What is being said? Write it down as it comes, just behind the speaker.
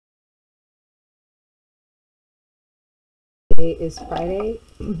Today is Friday.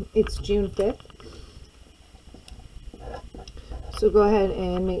 It's June 5th. So go ahead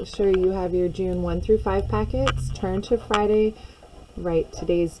and make sure you have your June 1 through 5 packets. Turn to Friday, write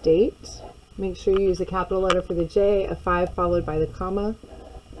today's date. Make sure you use a capital letter for the J, a 5 followed by the comma.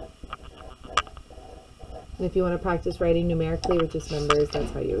 And if you want to practice writing numerically with just numbers,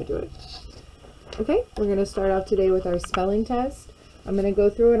 that's how you would do it. Okay, we're going to start off today with our spelling test. I'm going to go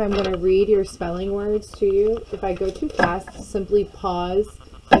through and I'm going to read your spelling words to you. If I go too fast, simply pause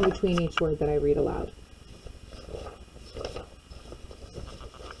in between each word that I read aloud.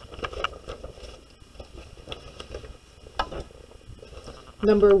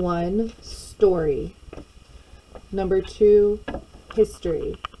 Number 1, story. Number 2,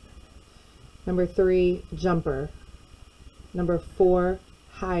 history. Number 3, jumper. Number 4,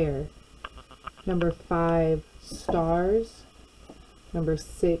 higher. Number 5, stars. Number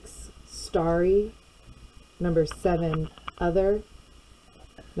 6, starry. Number 7, other.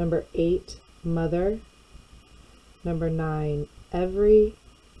 Number 8, mother. Number 9, every.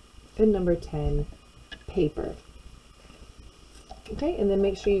 And number 10, paper. Okay, and then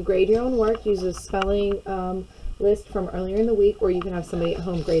make sure you grade your own work. Use a spelling list from earlier in the week, or you can have somebody at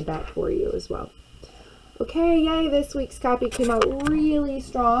home grade that for you as well. Okay, yay, this week's copy came out really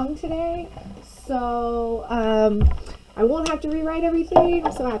strong today. So, I won't have to rewrite everything.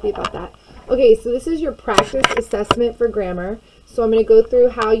 I'm so happy about that. Okay, so this is your practice assessment for grammar. So I'm going to go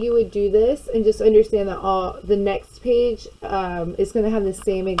through how you would do this and just understand that the next page is going to have the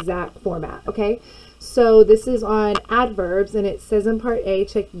same exact format, okay? So this is on adverbs, and it says in part A,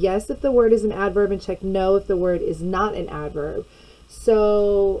 check yes if the word is an adverb and check no if the word is not an adverb.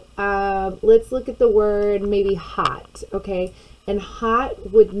 So let's look at the word maybe hot, okay? And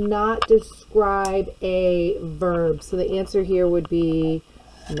hot would not describe a verb. So the answer here would be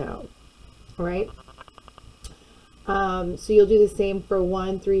no. All right. So you'll do the same for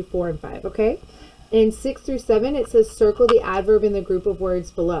 1, 3, 4, and 5. Okay. In 6 through 7, it says circle the adverb in the group of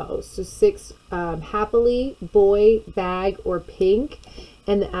words below. So 6, happily, boy, bag, or pink.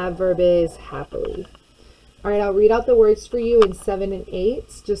 And the adverb is happily. All right, I'll read out the words for you in 7 and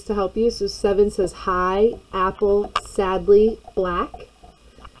 8 just to help you. So 7 says high, apple, sadly, black.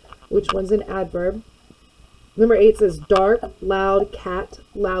 Which one's an adverb? Number 8 says dark, loud, cat,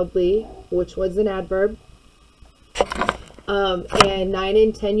 loudly. Which one's an adverb? And 9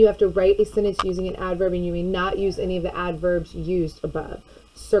 and 10, you have to write a sentence using an adverb, and you may not use any of the adverbs used above.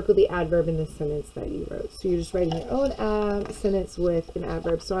 Circle the adverb in the sentence that you wrote. So you're just writing your own sentence with an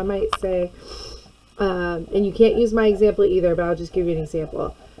adverb. So I might say... and you can't use my example either, but I'll just give you an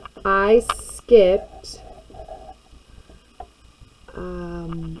example. I skipped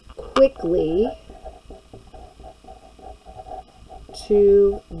quickly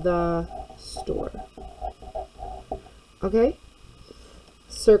to the store. Okay?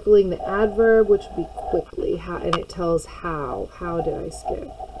 Circling the adverb, which would be quickly, how, and it tells how. How did I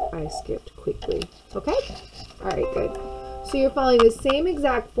skip? I skipped quickly. Okay? All right, good. So you're following the same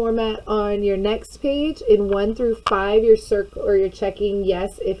exact format on your next page. In 1 through 5, you're checking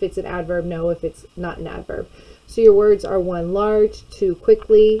yes if it's an adverb, no if it's not an adverb. So your words are 1 large, 2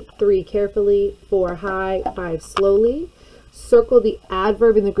 quickly, 3 carefully, 4 high, 5 slowly. Circle the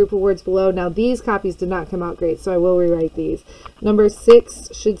adverb in the group of words below. Now these copies did not come out great, so I will rewrite these. Number 6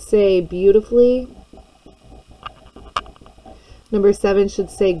 should say beautifully. Number 7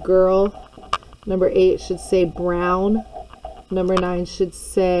 should say girl. Number 8 should say brown. Number 9 should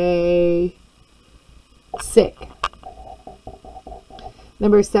say sick.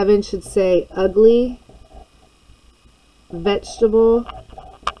 Number 7 should say ugly, vegetable,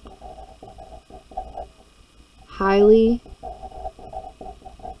 highly,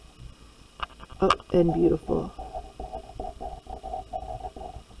 and beautiful.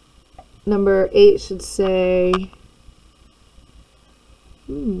 Number 8 should say...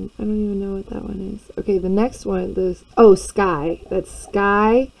 I don't even know what that one is. Okay, the next one, sky. That's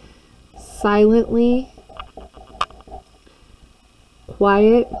sky, silently,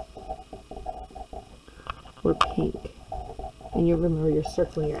 quiet, or pink. And you remember you're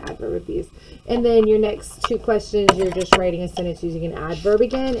circling your adverb with these. And then your next 2 questions, you're just writing a sentence using an adverb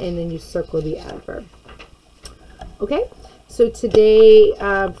again, and then you circle the adverb. Okay? So today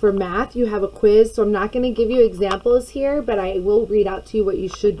for math, you have a quiz. So I'm not going to give you examples here, but I will read out to you what you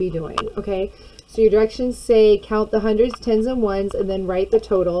should be doing. Okay. So your directions say count the hundreds, tens, and ones, and then write the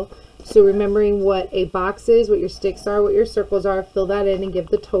total. So remembering what a box is, what your sticks are, what your circles are, fill that in and give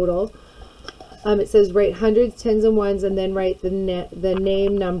the total. It says write hundreds, tens, and ones, and then write the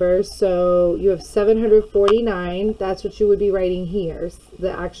name numbers. So you have 749. That's what you would be writing here,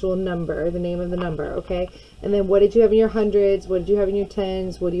 the actual number, the name of the number, okay? And then what did you have in your hundreds? What did you have in your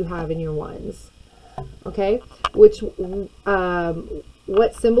tens? What do you have in your ones? Okay? What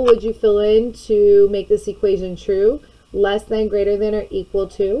symbol would you fill in to make this equation true? Less than, greater than, or equal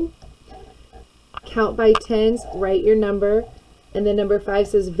to. Count by tens, write your number. And then number 5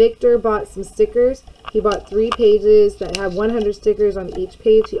 says Victor bought some stickers. He bought 3 pages that have 100 stickers on each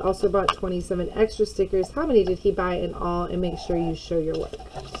page. He also bought 27 extra stickers. How many did he buy in all? And make sure you show your work.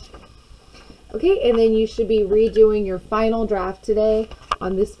 Okay, and then you should be redoing your final draft today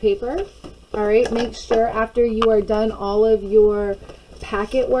on this paper. All right, make sure after you are done all of your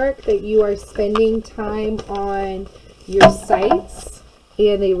packet work that you are spending time on your sites.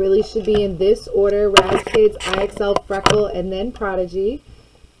 And they really should be in this order: Raz Kids, IXL, Freckle, and then Prodigy.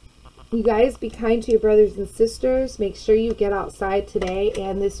 You guys, be kind to your brothers and sisters. Make sure you get outside today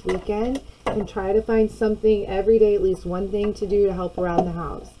and this weekend and try to find something every day, at least one thing to do to help around the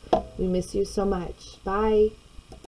house. We miss you so much. Bye.